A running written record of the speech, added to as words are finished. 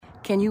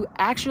can you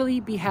actually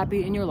be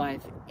happy in your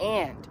life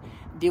and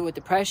deal with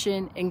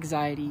depression,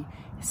 anxiety,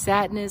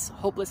 sadness,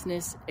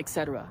 hopelessness,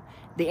 etc.?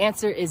 The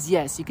answer is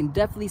yes, you can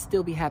definitely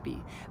still be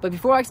happy. But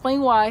before I explain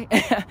why,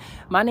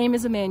 my name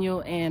is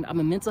Emmanuel and I'm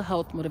a mental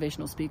health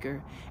motivational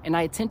speaker. And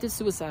I attempted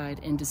suicide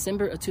in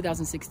December of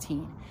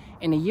 2016.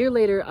 And a year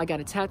later, I got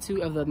a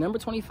tattoo of the number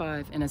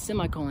 25 and a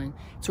semicolon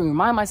to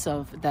remind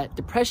myself that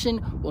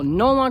depression will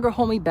no longer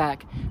hold me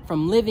back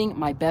from living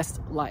my best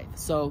life.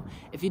 So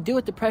if you deal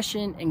with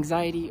depression,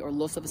 anxiety, or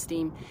low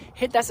self-esteem,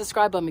 hit that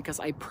subscribe button because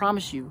I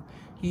promise you,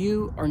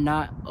 you are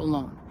not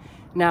alone.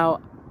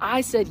 Now,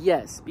 I said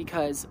yes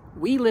because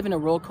we live in a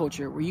role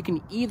culture where you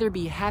can either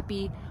be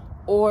happy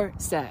or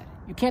sad.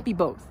 You can't be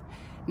both.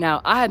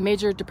 Now, I had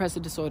major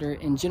depressive disorder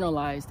and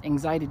generalized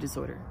anxiety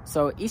disorder.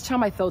 So each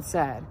time I felt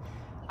sad,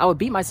 I would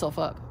beat myself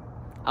up.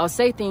 I would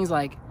say things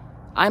like,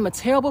 I'm a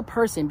terrible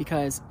person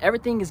because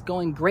everything is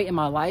going great in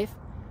my life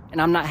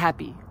and I'm not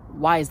happy.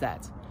 Why is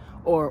that?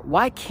 Or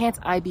why can't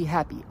I be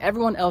happy?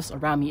 Everyone else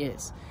around me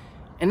is.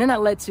 And then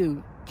that led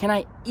to, can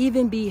I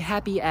even be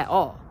happy at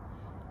all?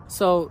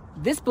 So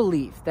this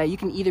belief that you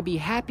can either be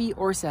happy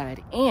or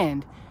sad,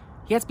 and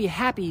you have to be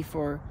happy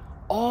for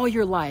all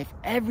your life,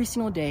 every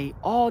single day,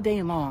 all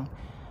day long,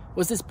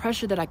 was this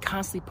pressure that I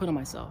constantly put on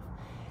myself.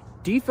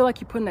 Do you feel like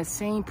you're putting that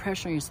same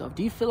pressure on yourself?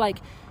 Do you feel like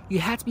you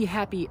have to be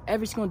happy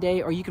every single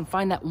day, or you can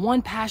find that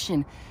one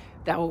passion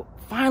that will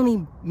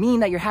finally mean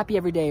that you're happy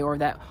every day, or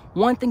that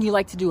one thing you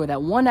like to do, or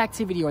that one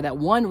activity, or that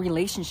one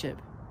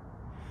relationship,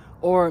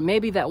 or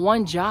maybe that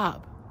one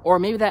job, or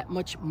maybe that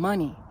much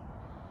money?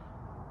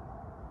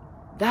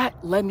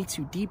 That led me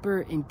to deeper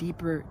and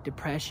deeper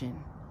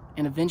depression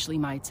and eventually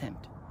my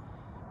attempt.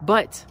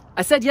 But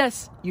I said,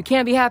 yes, you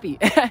can be happy.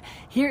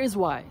 Here is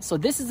why. So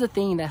this is the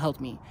thing that helped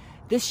me.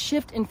 This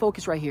shift in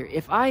focus right here.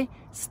 If I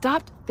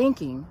stopped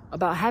thinking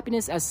about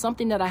happiness as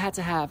something that I had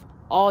to have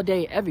all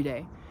day, every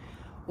day,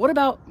 what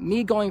about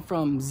me going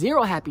from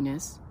 0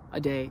 happiness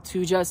a day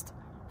to just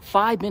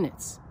 5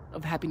 minutes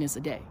of happiness a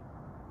day?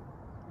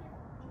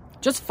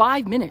 Just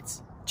 5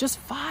 minutes. Just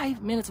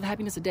 5 minutes of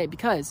happiness a day.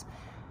 Because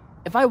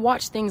if I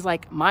watch things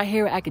like My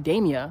Hero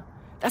Academia,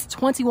 that's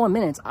 21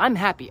 minutes. I'm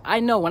happy. I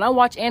know when I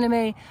watch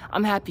anime,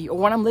 I'm happy. Or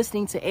when I'm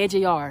listening to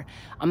AJR,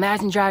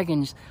 Imagine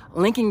Dragons,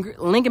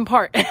 Linkin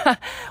Park,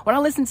 when I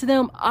listen to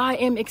them, I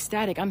am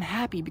ecstatic. I'm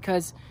happy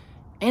because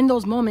in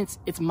those moments,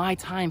 it's my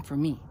time for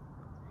me.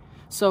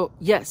 So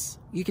yes,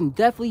 you can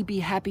definitely be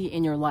happy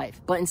in your life.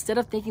 But instead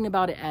of thinking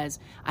about it as,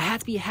 I have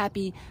to be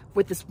happy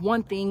with this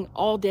one thing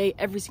all day,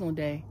 every single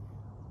day,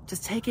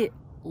 just take it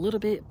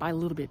little bit by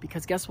little bit.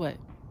 Because guess what?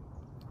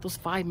 Those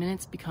 5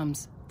 minutes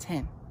becomes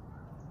 10.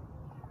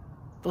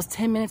 Those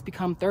 10 minutes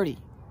become 30.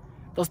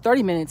 Those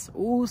 30 minutes,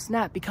 ooh,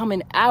 snap, become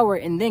an hour.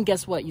 And then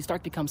guess what? You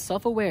start to become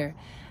self-aware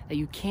that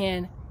you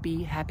can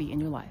be happy in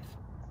your life.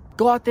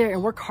 Go out there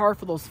and work hard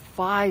for those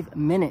 5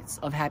 minutes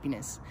of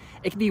happiness.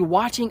 It could be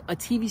watching a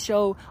TV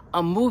show,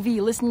 a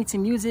movie, listening to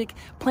music,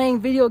 playing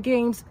video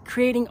games,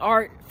 creating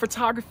art,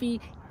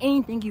 photography,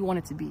 anything you want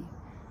it to be.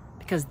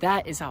 Because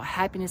that is how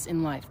happiness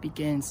in life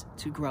begins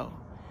to grow.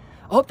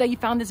 I hope that you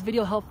found this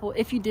video helpful.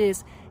 If you did,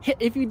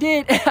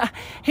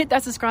 hit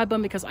that subscribe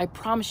button because I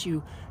promise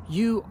you,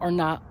 you are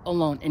not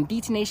alone. And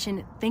DT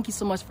Nation, thank you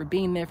so much for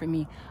being there for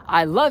me.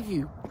 I love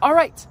you. All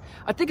right,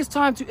 I think it's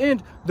time to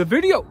end the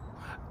video.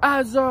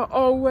 As I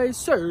always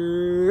say,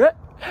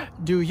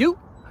 do you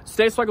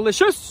stay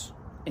swagalicious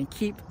and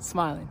keep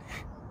smiling.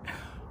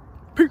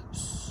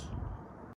 Peace.